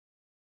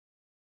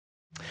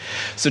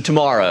So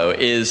tomorrow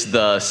is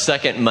the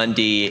second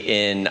Monday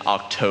in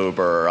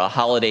October, a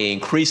holiday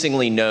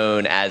increasingly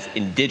known as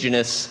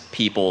Indigenous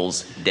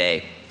Peoples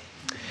Day.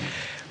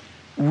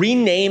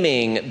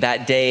 Renaming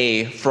that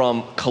day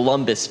from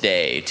Columbus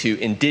Day to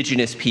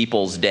Indigenous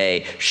Peoples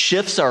Day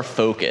shifts our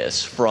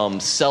focus from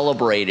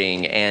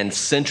celebrating and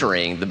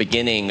centering the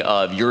beginning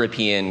of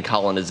European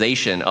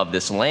colonization of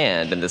this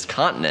land and this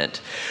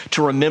continent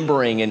to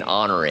remembering and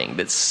honoring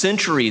that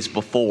centuries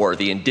before,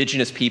 the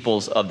indigenous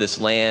peoples of this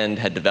land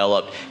had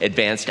developed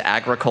advanced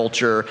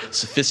agriculture,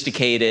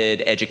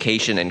 sophisticated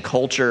education and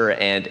culture,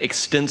 and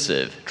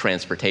extensive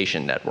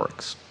transportation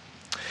networks.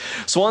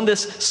 So on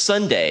this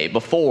Sunday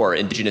before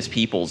Indigenous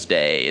Peoples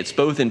Day, it's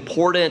both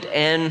important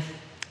and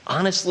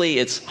honestly,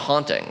 it's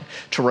haunting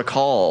to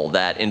recall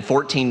that in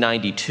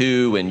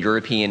 1492, when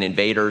European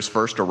invaders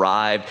first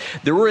arrived,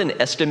 there were an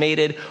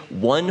estimated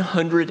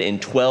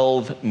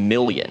 112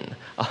 million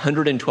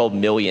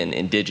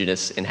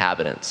indigenous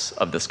inhabitants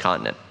of this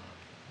continent.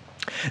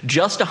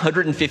 Just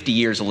 150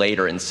 years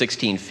later, in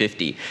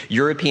 1650,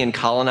 European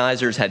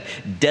colonizers had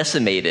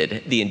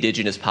decimated the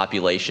indigenous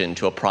population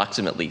to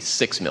approximately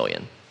 6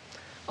 million.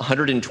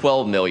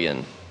 112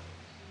 million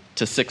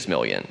to 6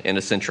 million in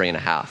a century and a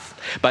half.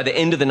 By the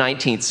end of the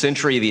 19th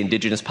century, the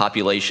indigenous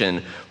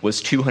population was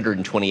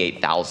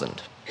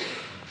 228,000.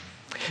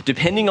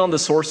 Depending on the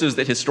sources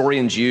that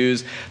historians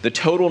use, the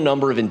total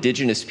number of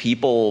indigenous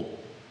people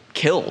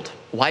killed,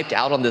 wiped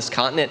out on this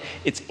continent,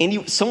 it's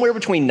somewhere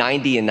between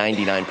 90 and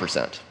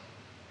 99%.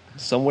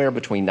 Somewhere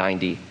between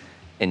 90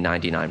 and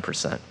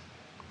 99%.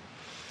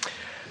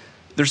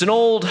 There's an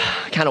old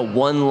kind of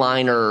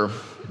one-liner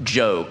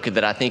joke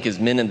that I think is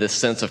meant in this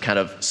sense of kind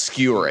of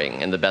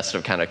skewering, in the best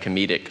of kind of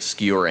comedic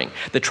skewering,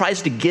 that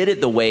tries to get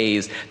at the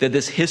ways that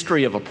this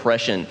history of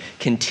oppression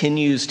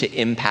continues to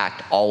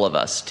impact all of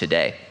us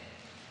today.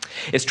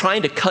 It's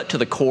trying to cut to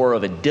the core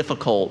of a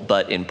difficult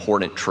but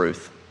important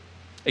truth.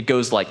 It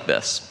goes like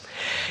this.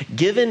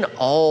 Given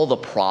all the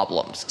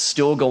problems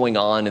still going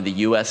on in the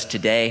U.S.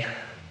 today,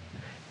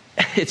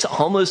 it's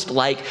almost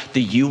like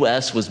the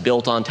U.S. was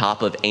built on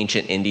top of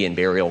ancient Indian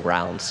burial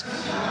grounds.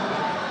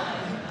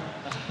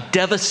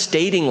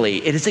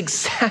 Devastatingly, it is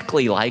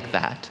exactly like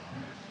that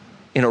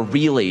in a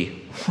really,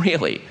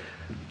 really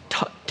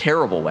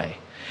terrible way.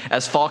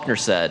 As Faulkner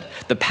said,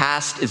 the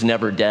past is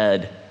never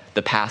dead,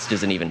 the past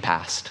isn't even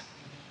past.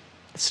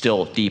 It's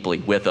still deeply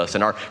with us,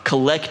 and our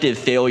collective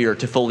failure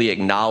to fully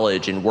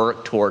acknowledge and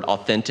work toward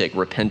authentic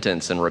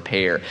repentance and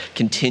repair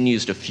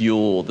continues to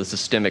fuel the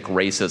systemic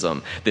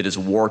racism that is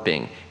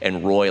warping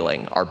and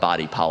roiling our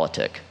body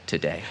politic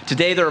today.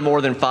 Today, there are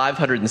more than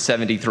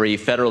 573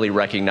 federally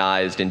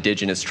recognized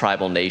indigenous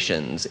tribal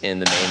nations in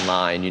the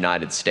mainline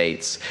United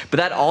States, but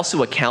that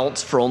also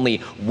accounts for only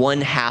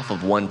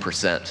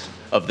 0.5%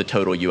 of the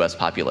total U.S.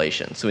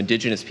 population. So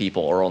indigenous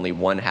people are only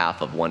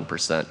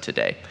 0.5%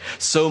 today.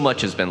 So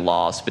much has been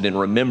lost, but in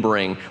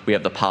remembering, we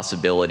have the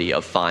possibility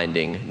of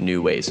finding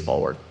new ways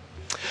forward.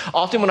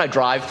 Often when I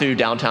drive through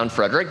downtown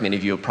Frederick, many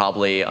of you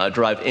probably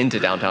drive into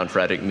downtown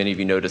Frederick, many of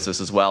you notice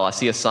this as well, I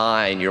see a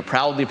sign, you're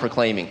proudly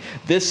proclaiming,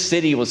 this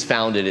city was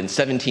founded in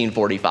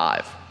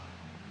 1745.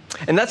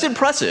 And that's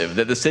impressive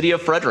that the city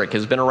of Frederick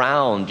has been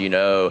around,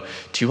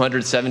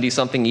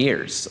 270-something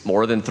years,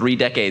 more than 3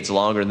 decades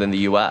longer than the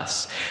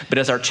U.S. But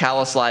as our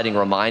chalice lighting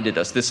reminded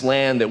us, this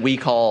land that we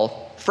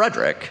call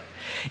Frederick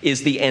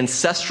is the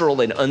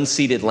ancestral and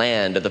unceded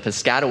land of the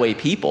Piscataway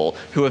people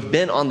who have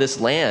been on this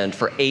land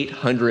for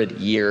 800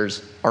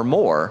 years or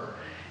more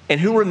and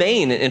who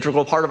remain an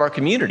integral part of our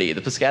community.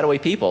 The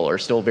Piscataway people are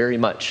still very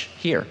much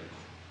here.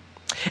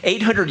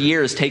 800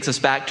 years takes us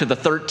back to the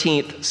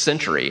 13th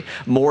century,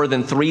 more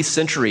than 3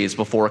 centuries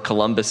before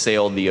Columbus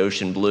sailed the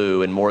ocean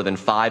blue, and more than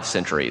 5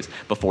 centuries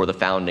before the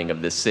founding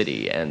of this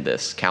city and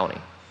this county.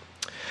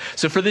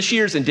 So for this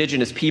year's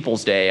Indigenous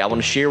Peoples Day, I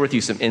want to share with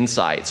you some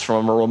insights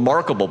from a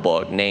remarkable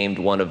book named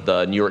one of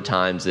the New York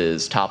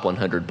Times' top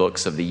 100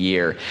 books of the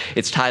year.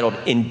 It's titled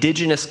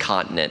Indigenous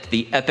Continent,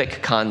 The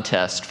Epic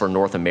Contest for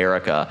North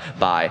America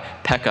by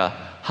Pekka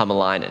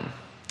Hamalainen,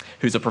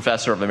 who's a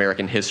professor of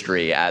American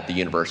history at the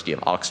University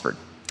of Oxford.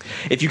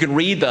 If you can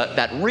read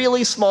that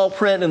really small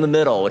print in the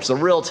middle, which is a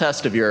real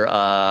test of your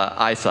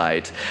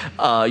eyesight,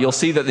 you'll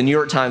see that the New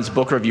York Times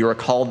book reviewer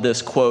called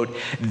this, quote,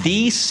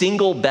 the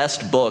single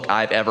best book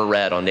I've ever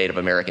read on Native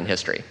American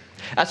history.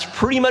 That's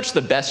pretty much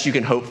the best you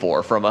can hope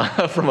for from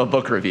a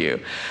book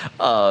review.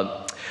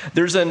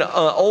 There's an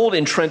old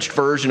entrenched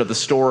version of the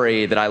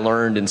story that I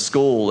learned in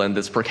school, and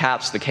that's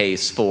perhaps the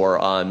case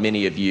for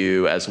many of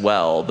you as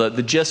well.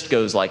 The gist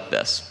goes like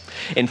this.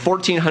 In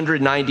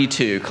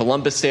 1492,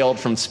 Columbus sailed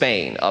from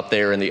Spain up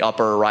there in the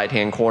upper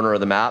right-hand corner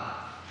of the map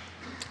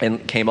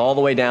and came all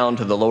the way down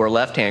to the lower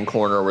left-hand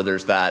corner where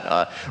there's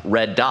that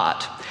red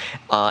dot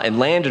and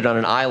landed on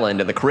an island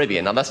in the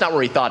Caribbean. Now, that's not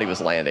where he thought he was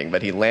landing,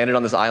 but he landed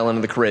on this island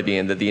in the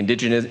Caribbean that the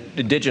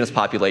indigenous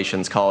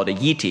populations call it a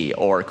Yiti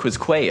or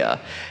Quisqueya,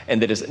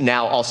 and that is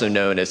now also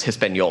known as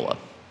Hispaniola.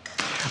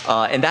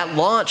 And that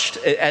launched,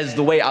 as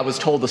the way I was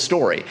told the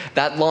story,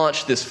 that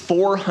launched this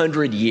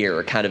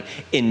 400-year kind of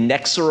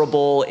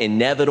inexorable,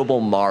 inevitable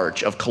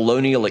march of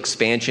colonial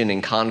expansion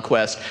and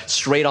conquest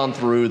straight on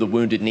through the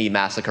Wounded Knee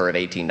Massacre of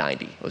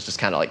 1890. It was just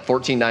kind of like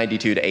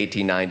 1492 to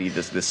 1890,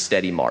 this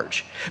steady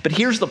march. But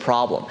here's the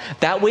problem.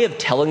 That way of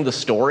telling the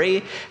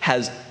story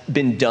has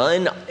been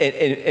done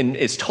and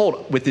is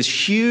told with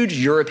this huge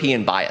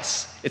European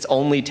bias. It's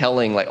only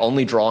telling,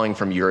 only drawing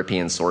from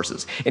European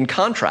sources. In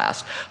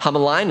contrast,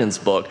 Hämäläinen's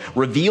book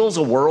reveals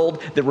a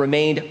world that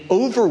remained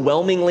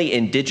overwhelmingly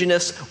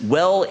indigenous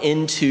well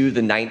into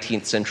the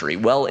 19th century,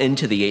 well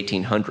into the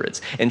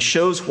 1800s, and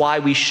shows why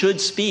we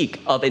should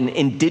speak of an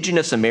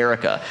indigenous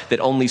America that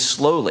only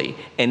slowly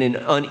and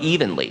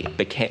unevenly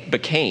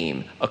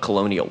became a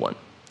colonial one.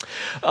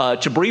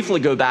 To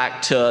briefly go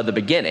back to the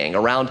beginning,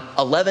 around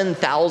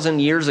 11,000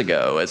 years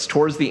ago, as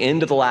towards the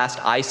end of the last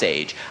ice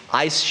age,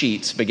 ice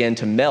sheets began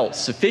to melt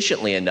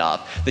sufficiently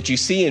enough that you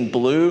see in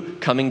blue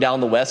coming down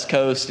the west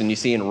coast and you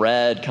see in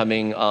red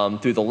coming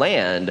through the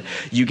land,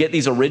 you get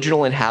these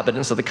original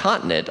inhabitants of the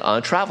continent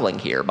traveling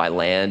here by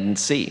land and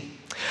sea.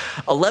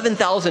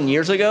 11,000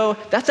 years ago,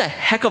 that's a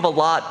heck of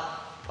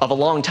a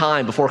long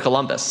time before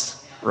Columbus.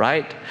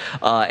 Right?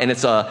 And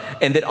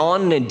that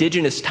on an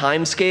indigenous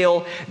time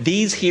scale,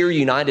 these here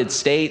United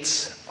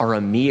States are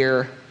a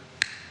mere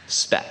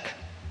speck.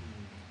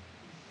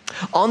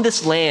 On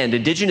this land,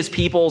 indigenous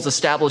peoples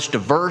established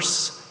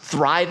diverse,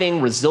 thriving,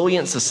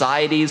 resilient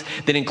societies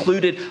that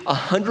included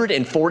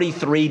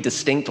 143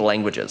 distinct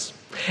languages.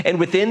 And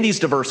within these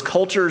diverse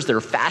cultures, there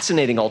are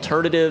fascinating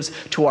alternatives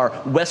to our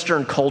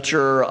Western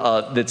culture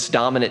that's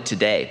dominant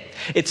today.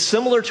 It's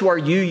similar to our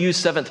UU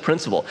seventh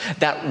principle,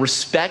 that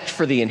respect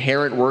for the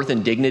inherent worth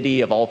and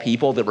dignity of all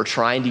people that we're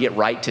trying to get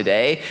right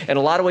today. In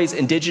a lot of ways,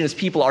 indigenous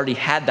people already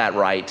had that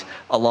right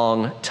a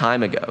long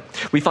time ago.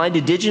 We find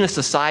indigenous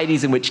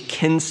societies in which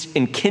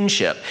in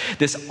kinship,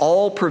 this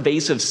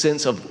all-pervasive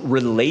sense of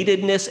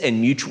relatedness and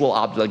mutual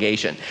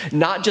obligation,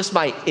 not just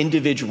by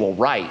individual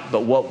right,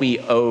 but what we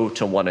owe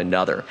to one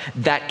another.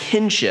 That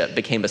kinship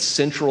became a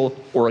central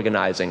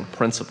organizing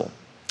principle.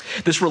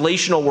 This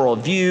relational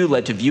worldview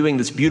led to viewing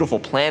this beautiful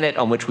planet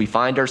on which we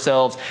find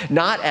ourselves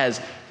not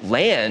as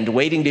land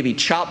waiting to be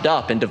chopped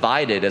up and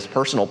divided as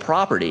personal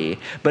property,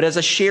 but as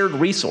a shared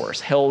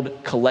resource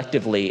held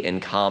collectively in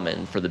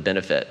common for the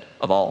benefit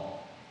of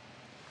all.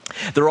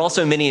 There are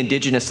also many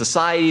indigenous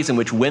societies in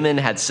which women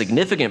had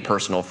significant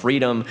personal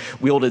freedom,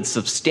 wielded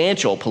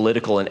substantial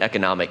political and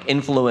economic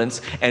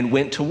influence, and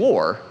went to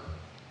war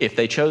if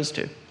they chose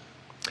to.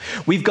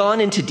 We've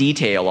gone into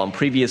detail on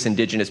previous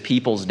Indigenous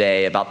Peoples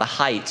Day about the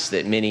heights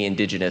that many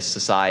indigenous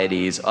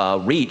societies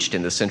reached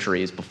in the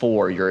centuries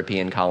before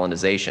European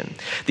colonization.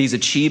 These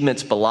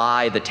achievements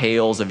belie the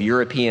tales of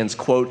Europeans,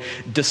 quote,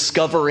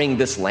 discovering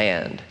this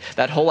land.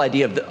 That whole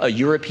idea of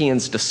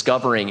Europeans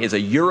discovering is a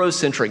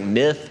Eurocentric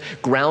myth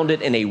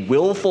grounded in a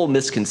willful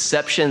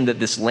misconception that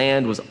this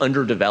land was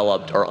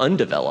underdeveloped or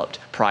undeveloped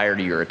prior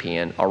to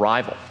European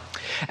arrival.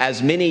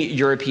 As many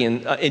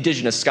European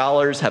indigenous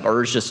scholars have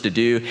urged us to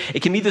do,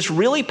 it can be this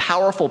really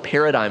powerful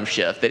paradigm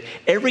shift that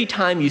every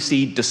time you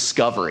see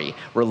discovery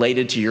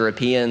related to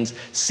Europeans,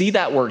 see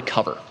that word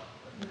cover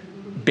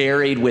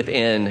buried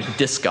within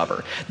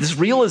discover. This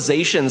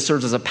realization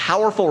serves as a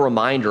powerful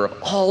reminder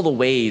of all the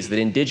ways that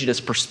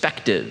indigenous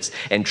perspectives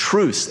and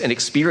truths and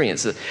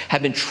experiences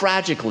have been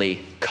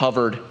tragically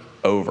covered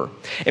over.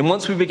 And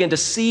once we begin to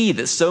see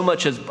that so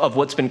much of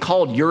what's been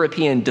called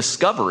European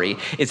discovery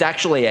is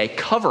actually a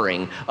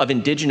covering of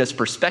indigenous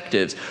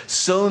perspectives,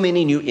 so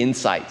many new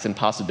insights and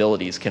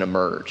possibilities can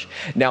emerge.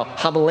 Now,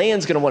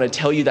 Hämäläinen's going to want to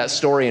tell you that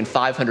story in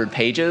 500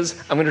 pages.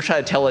 I'm going to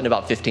try to tell it in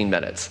about 15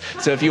 minutes.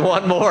 So if you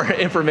want more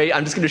information,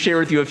 I'm just going to share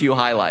with you a few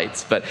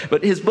highlights.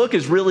 But his book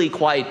is really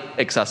quite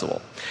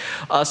accessible.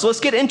 So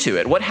let's get into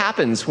it. What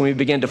happens when we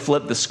begin to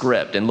flip the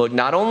script and look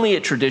not only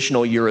at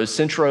traditional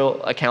Eurocentral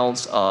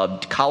accounts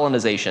of colonization,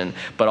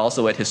 but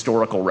also at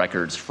historical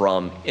records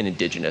from an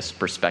indigenous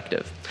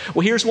perspective?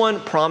 Well, here's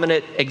one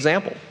prominent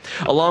example.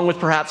 Along with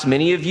perhaps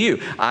many of you,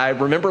 I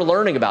remember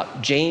learning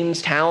about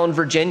Jamestown,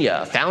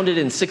 Virginia, founded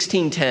in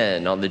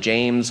 1610 on the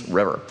James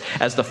River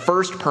as the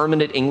first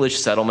permanent English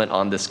settlement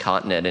on this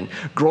continent. And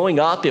growing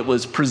up, it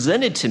was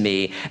presented to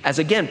me as,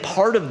 again,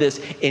 part of this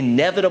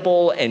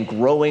inevitable and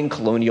growing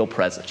colonial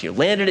presence. You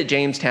landed at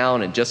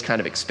Jamestown and just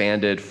kind of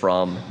expanded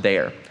from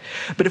there.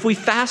 But if we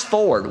fast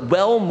forward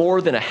well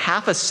more than a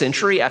half a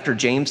century after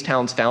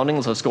Jamestown's founding,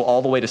 let's go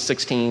all the way to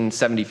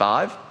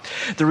 1675,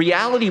 the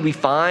reality we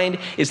find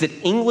is that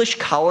English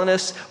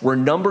colonists were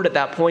numbered at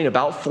that point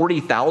about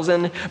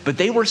 40,000, but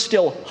they were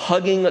still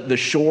hugging the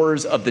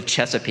shores of the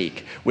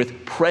Chesapeake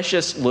with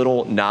precious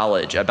little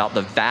knowledge about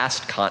the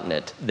vast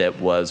continent that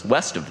was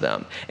west of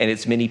them and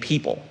its many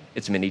people,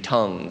 its many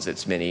tongues,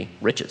 its many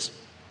riches.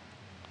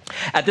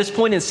 At this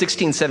point in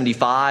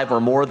 1675, or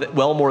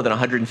well more than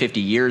 150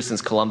 years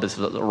since Columbus'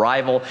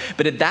 arrival,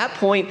 but at that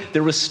point,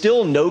 there was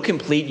still no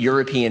complete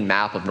European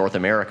map of North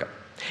America.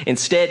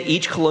 Instead,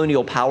 each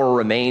colonial power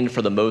remained,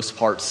 for the most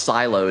part,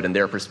 siloed in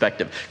their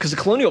perspective, because the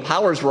colonial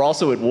powers were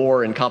also at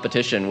war and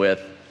competition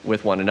with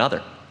with one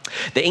another.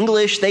 The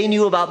English, they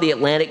knew about the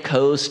Atlantic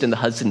coast and the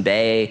Hudson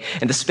Bay,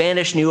 and the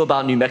Spanish knew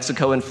about New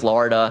Mexico and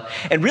Florida,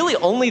 and really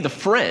only the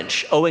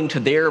French, owing to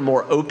their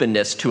more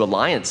openness to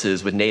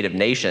alliances with native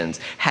nations,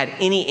 had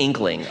any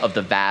inkling of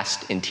the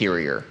vast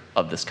interior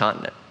of this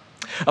continent.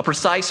 A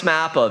precise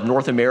map of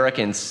North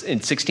America in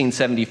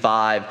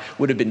 1675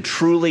 would have been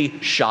truly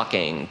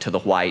shocking to the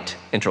white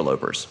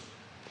interlopers.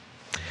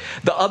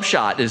 The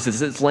upshot is that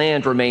this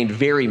land remained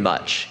very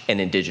much an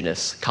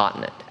indigenous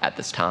continent at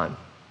this time.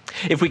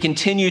 If we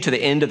continue to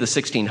the end of the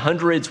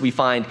 1600s, we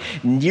find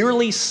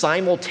nearly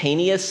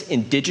simultaneous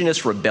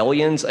indigenous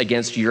rebellions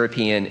against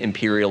European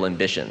imperial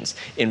ambitions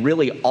in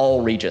really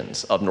all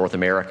regions of North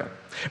America,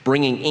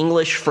 bringing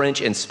English,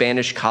 French, and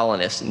Spanish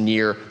colonists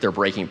near their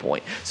breaking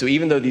point. So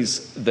even though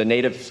the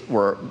natives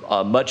were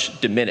much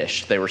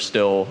diminished, they were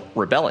still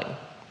rebelling.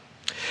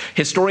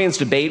 Historians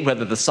debate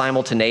whether the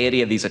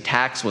simultaneity of these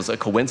attacks was a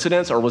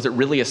coincidence or was it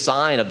really a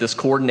sign of this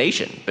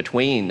coordination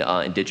between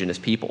indigenous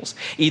peoples.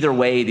 Either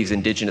way, these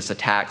indigenous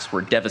attacks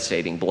were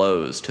devastating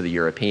blows to the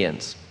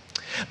Europeans.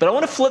 But I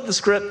want to flip the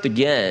script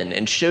again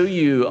and show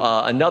you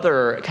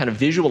another kind of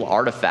visual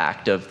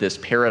artifact of this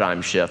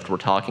paradigm shift we're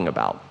talking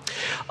about.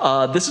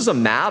 This is a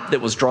map that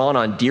was drawn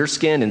on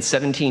deerskin in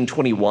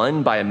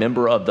 1721 by a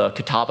member of the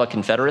Catawba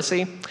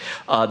Confederacy.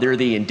 They're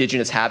the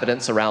indigenous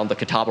inhabitants around the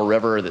Catawba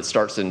River that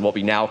starts in what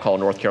we now call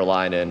North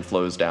Carolina and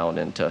flows down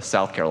into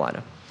South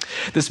Carolina.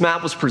 This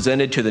map was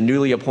presented to the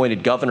newly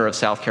appointed governor of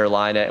South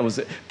Carolina and was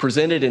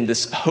presented in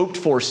this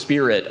hoped-for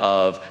spirit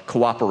of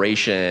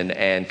cooperation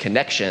and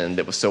connection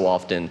that was so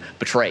often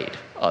betrayed,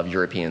 of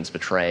Europeans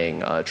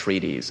betraying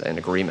treaties and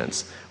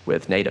agreements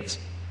with natives.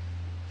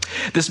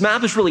 This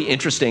map is really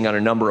interesting on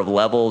a number of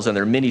levels, and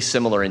there are many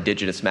similar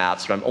indigenous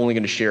maps, but I'm only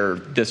going to share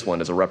this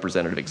one as a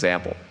representative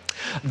example.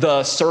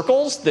 The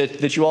circles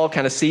that you all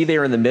kind of see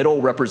there in the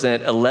middle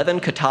represent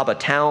 11 Catawba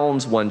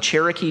towns, 1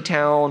 Cherokee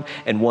town,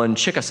 and 1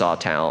 Chickasaw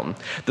town.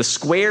 The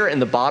square in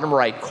the bottom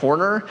right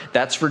corner,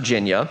 that's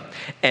Virginia.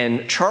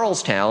 And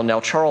Charlestown, now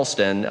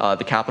Charleston,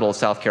 the capital of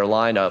South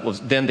Carolina, was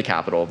then the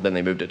capital, then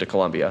they moved it to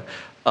Columbia,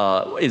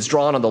 is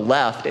drawn on the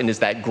left and is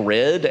that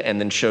grid and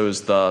then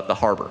shows the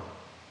harbor.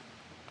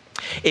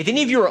 If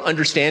any of you are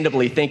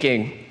understandably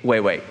thinking,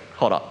 wait,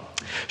 hold up.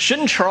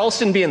 Shouldn't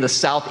Charleston be in the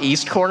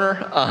southeast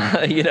corner,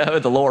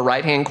 the lower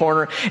right-hand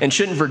corner? And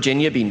shouldn't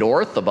Virginia be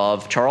north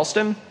above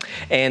Charleston?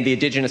 And the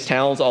indigenous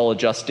towns all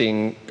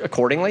adjusting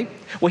accordingly?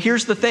 Well,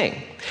 here's the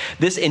thing.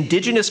 This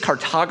indigenous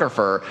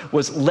cartographer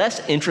was less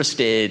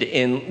interested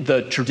in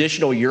the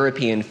traditional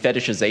European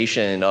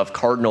fetishization of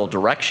cardinal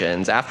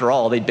directions. After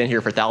all, they'd been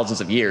here for thousands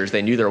of years.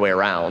 They knew their way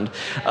around.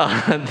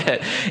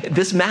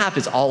 This map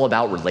is all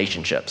about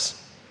relationships.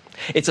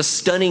 It's a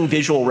stunning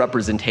visual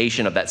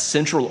representation of that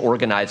central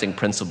organizing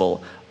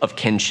principle of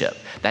kinship,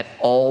 that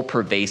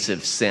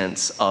all-pervasive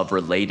sense of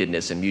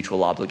relatedness and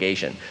mutual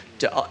obligation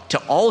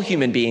to all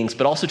human beings,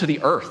 but also to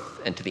the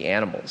earth and to the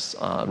animals,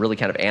 really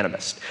kind of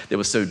animist, that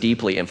was so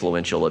deeply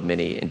influential of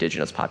many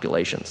indigenous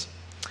populations.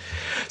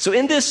 So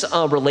in this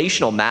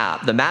relational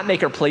map, the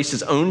mapmaker placed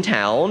his own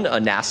town,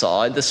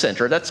 Nassau, in the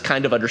center. That's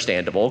kind of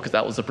understandable because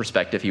that was the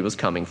perspective he was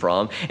coming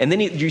from. And then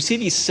you see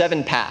these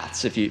 7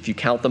 paths, if you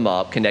count them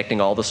up, connecting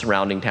all the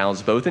surrounding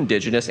towns, both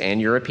indigenous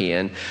and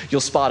European.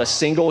 You'll spot a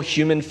single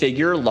human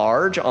figure,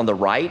 large, on the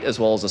right, as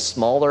well as a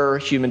smaller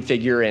human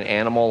figure and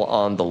animal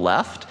on the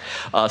left,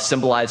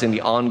 symbolizing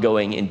the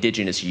ongoing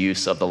indigenous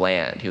use of the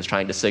land. He was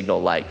trying to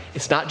signal, like,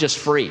 it's not just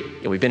free.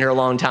 We've been here a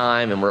long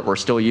time, and we're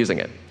still using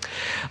it.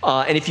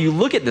 And if you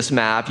look at this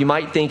map, you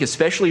might think,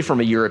 especially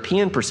from a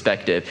European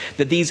perspective,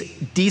 that these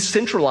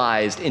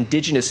decentralized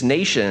indigenous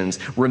nations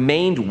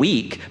remained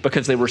weak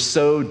because they were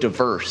so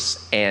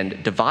diverse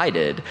and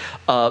divided.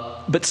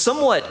 But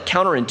somewhat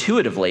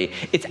counterintuitively,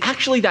 it's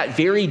actually that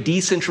very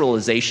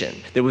decentralization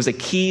that was a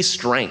key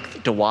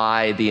strength to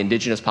why the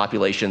indigenous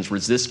populations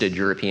resisted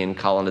European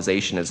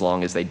colonization as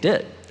long as they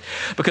did.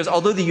 Because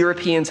although the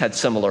Europeans had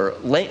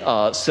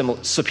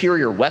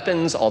superior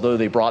weapons, although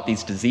they brought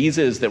these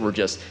diseases that were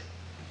just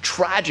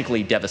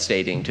tragically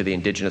devastating to the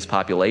indigenous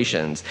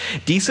populations,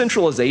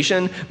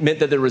 decentralization meant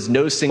that there was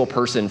no single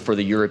person for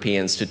the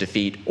Europeans to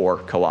defeat or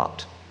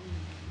co-opt.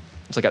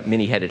 It's like a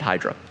mini-headed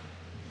hydra.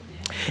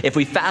 If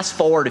we fast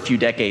forward a few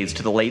decades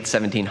to the late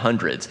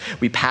 1700s,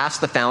 we pass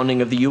the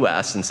founding of the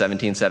U.S. in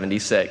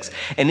 1776.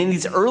 And in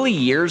these early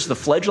years, the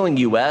fledgling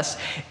U.S.,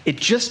 it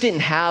just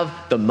didn't have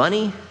the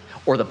money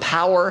or the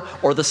power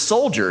or the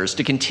soldiers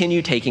to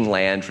continue taking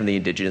land from the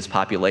indigenous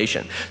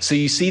population. So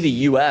you see the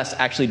U.S.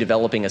 actually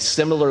developing a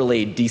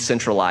similarly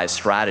decentralized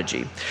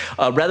strategy.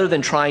 Rather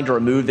than trying to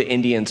remove the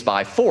Indians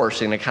by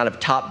force in a kind of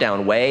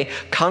top-down way,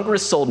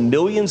 Congress sold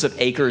millions of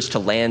acres to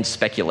land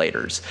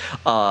speculators,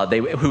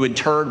 who in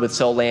turn would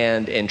sell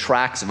land in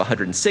tracts of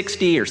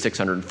 160 or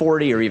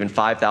 640 or even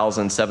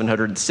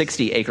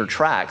 5,760 acre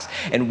tracts.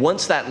 And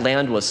once that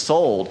land was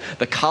sold,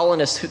 the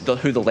colonists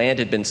who the land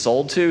had been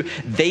sold to,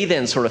 they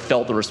then sort of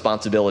felt the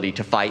responsibility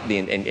to fight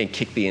and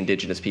kick the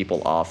indigenous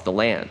people off the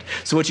land.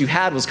 So what you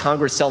had was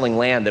Congress selling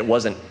land that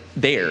wasn't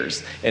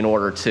theirs in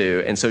order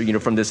to, and so,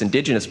 from this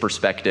indigenous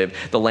perspective,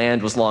 the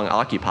land was long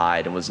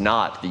occupied and was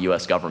not the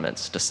U.S.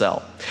 government's to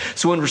sell.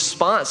 So in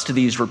response to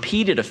these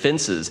repeated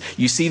offenses,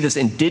 you see this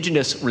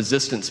indigenous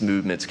resistance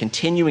movements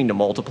continuing to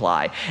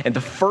multiply, and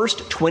the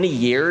first 20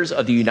 years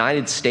of the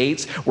United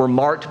States were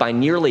marked by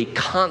nearly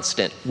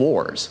constant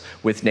wars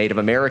with Native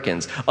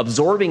Americans,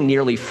 absorbing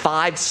nearly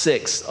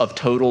 5/6 of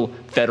total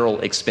federal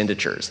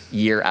expenditures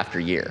year after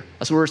year.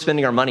 That's what we're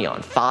spending our money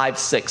on,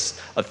 5/6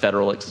 of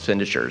federal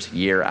expenditures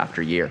year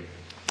after year.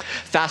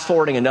 Fast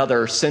forwarding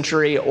another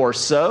century or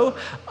so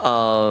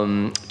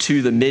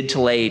to the mid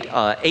to late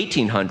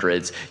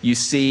 1800s, you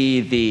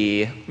see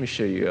let me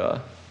show you,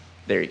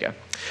 there you go.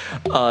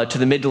 To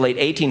the mid to late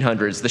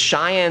 1800s, the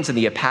Cheyennes and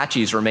the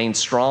Apaches remained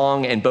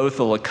strong, and both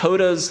the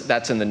Lakotas,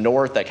 that's in the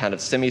north, that kind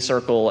of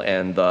semicircle,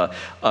 and the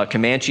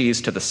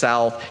Comanches to the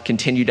south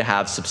continue to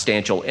have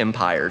substantial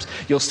empires.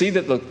 You'll see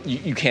that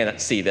you cannot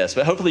see this,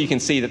 but hopefully you can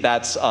see that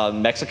that's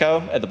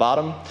Mexico at the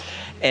bottom.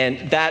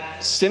 And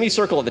that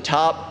semicircle at the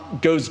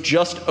top goes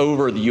just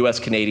over the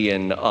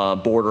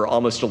U.S.-Canadian border,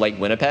 almost to Lake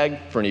Winnipeg,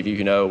 for any of you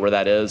who know where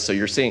that is. So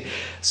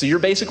you're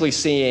basically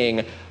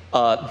seeing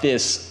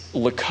this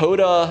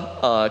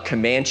Lakota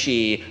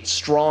Comanche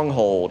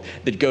stronghold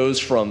that goes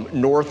from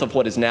north of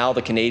what is now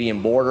the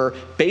Canadian border,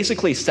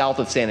 basically south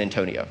of San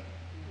Antonio.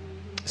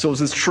 So it was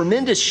this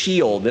tremendous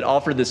shield that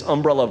offered this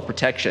umbrella of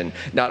protection,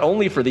 not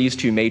only for these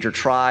two major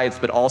tribes,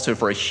 but also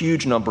for a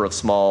huge number of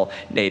small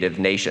native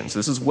nations.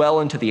 This is well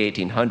into the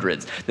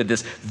 1800s that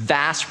this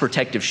vast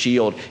protective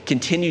shield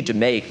continued to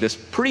make this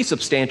pretty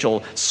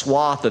substantial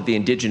swath of the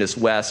indigenous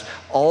West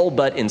all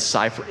but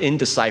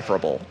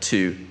indecipherable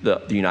to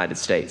the United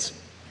States.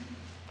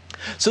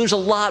 So there's a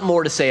lot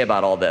more to say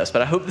about all this,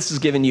 but I hope this has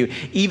given you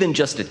even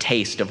just a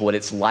taste of what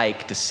it's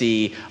like to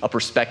see a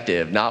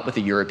perspective, not with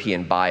a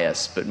European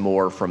bias, but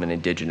more from an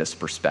indigenous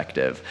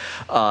perspective.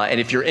 And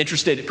if you're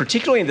interested,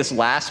 particularly in this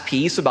last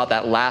piece about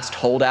that last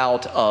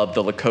holdout of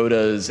the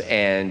Lakotas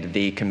and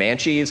the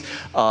Comanches,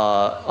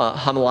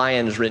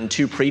 Hamalayan has written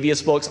 2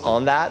 previous books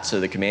on that, so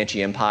the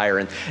Comanche Empire,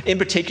 and in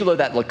particular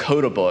that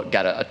Lakota book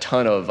got a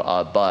ton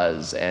of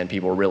buzz, and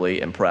people were really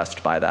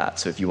impressed by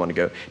that. So if you want to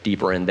go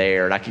deeper in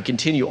there, and I can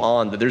continue on,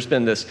 that there's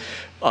been this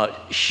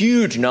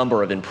huge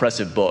number of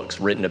impressive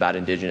books written about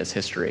Indigenous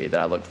history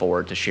that I look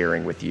forward to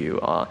sharing with you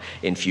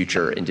in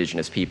future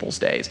Indigenous Peoples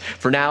Days.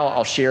 For now,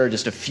 I'll share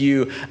just a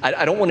few.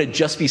 I don't want to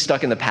just be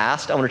stuck in the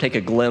past. I want to take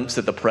a glimpse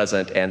at the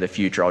present and the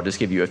future. I'll just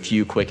give you a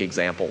few quick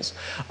examples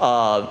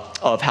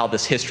of how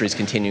this history is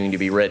continuing to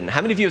be written.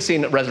 How many of you have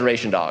seen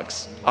Reservation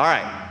Dogs? All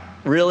right.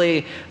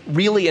 Really,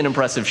 really an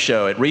impressive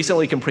show. It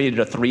recently completed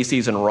a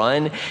 3-season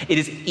run. It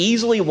is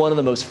easily one of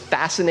the most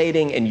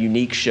fascinating and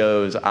unique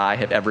shows I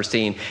have ever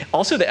seen.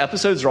 Also, the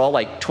episodes are all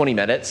like 20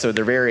 minutes, so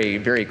they're very,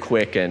 very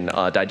quick and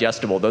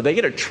digestible, though they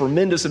get a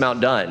tremendous amount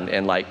done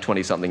in like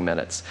 20-something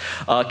minutes.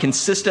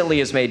 Consistently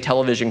has made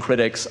television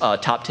critics'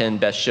 top 10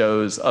 best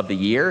shows of the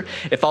year.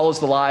 It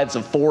follows the lives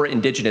of 4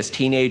 indigenous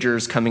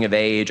teenagers coming of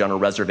age on a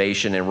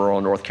reservation in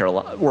rural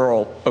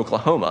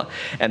Oklahoma,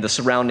 and the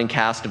surrounding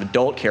cast of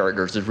adult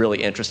characters is really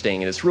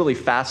interesting, and it's really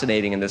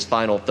fascinating in this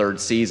final 3rd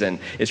season.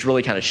 It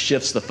really kind of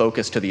shifts the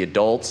focus to the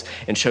adults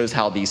and shows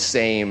how these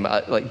same,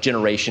 like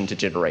generation to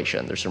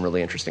generation, there's some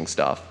really interesting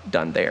stuff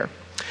done there.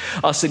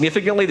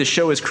 Significantly, the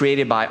show is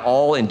created by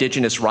all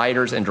indigenous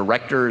writers and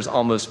directors,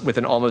 with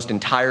an almost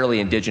entirely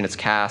indigenous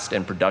cast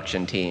and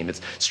production team.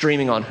 It's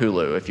streaming on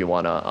Hulu if you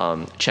want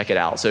to check it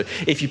out. So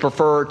if you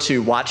prefer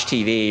to watch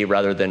TV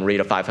rather than read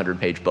a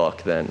 500-page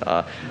book, then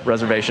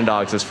Reservation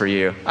Dogs is for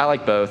you. I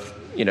like both.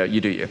 You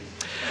do you.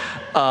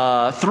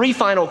 3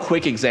 final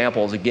quick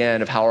examples,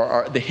 again, of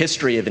how the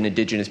history of an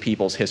indigenous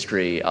people's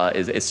history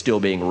is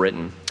still being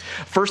written.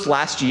 First,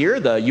 last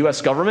year, the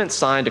U.S. government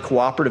signed a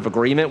cooperative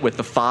agreement with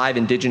the 5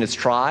 indigenous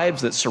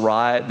tribes that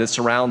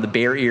surround the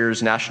Bear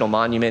Ears National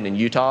Monument in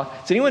Utah.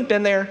 Has anyone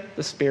been there,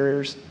 the Bear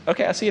Ears?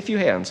 Okay, I see a few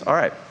hands. All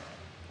right.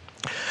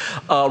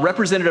 A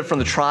representative from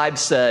the tribe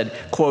said,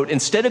 quote,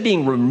 "Instead of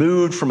being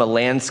removed from a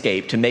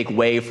landscape to make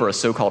way for a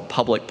so-called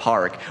public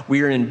park,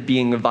 we are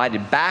being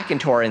invited back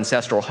into our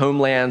ancestral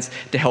homelands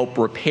to help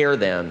repair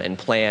them and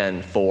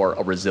plan for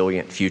a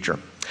resilient future."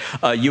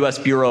 A U.S.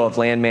 Bureau of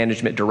Land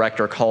Management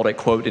director called it,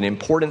 quote, "an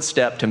important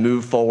step to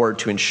move forward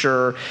to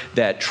ensure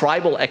that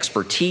tribal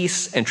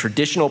expertise and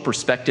traditional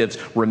perspectives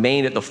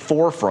remain at the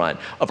forefront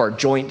of our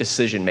joint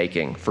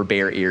decision-making for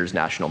Bear Ears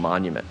National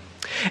Monument."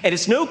 And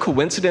it's no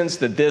coincidence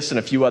that this and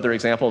a few other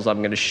examples I'm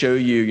going to show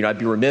you, I'd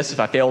be remiss if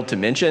I failed to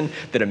mention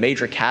that a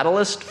major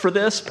catalyst for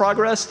this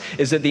progress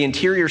is that the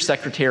Interior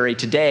Secretary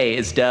today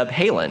is Deb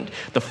Haaland,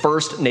 the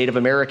first Native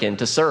American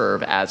to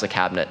serve as a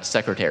cabinet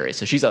secretary.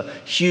 So she's a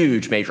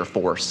huge major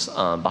force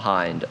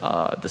behind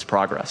this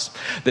progress.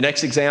 The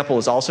next example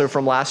is also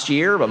from last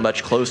year, but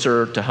much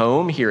closer to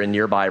home here in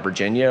nearby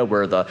Virginia,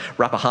 where the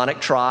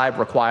Rappahannock tribe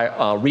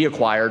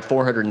reacquired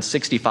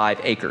 465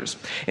 acres.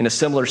 In a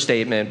similar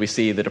statement, we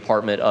see the Department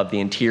Department of the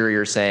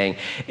Interior saying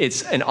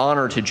it's an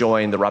honor to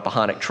join the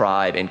Rappahannock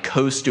tribe in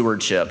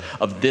co-stewardship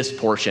of this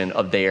portion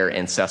of their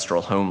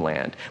ancestral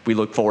homeland. We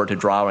look forward to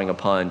drawing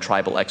upon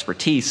tribal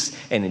expertise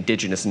and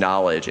indigenous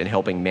knowledge in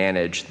helping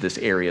manage this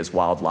area's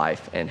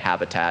wildlife and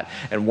habitat.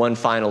 And one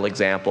final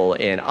example,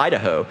 in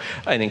Idaho,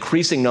 an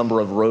increasing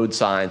number of road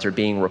signs are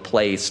being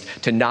replaced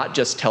to not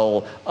just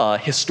tell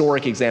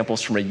historic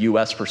examples from a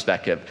U.S.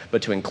 perspective,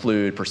 but to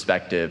include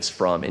perspectives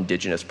from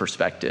indigenous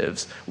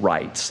perspectives,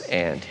 rights,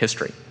 and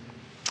history.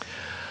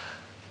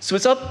 So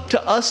it's up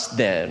to us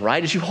then,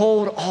 right, as you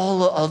hold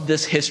all of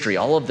this history,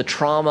 all of the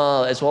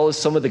trauma, as well as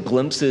some of the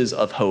glimpses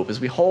of hope,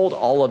 as we hold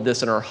all of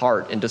this in our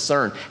heart and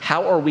discern,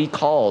 how are we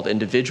called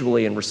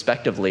individually and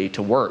respectively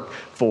to work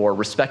for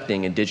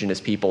respecting indigenous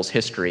people's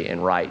history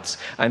and rights?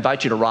 I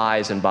invite you to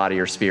rise in body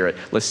or spirit.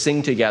 Let's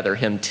sing together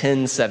hymn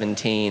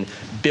 1017,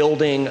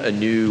 Building a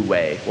New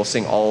Way. We'll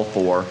sing all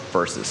 4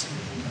 verses.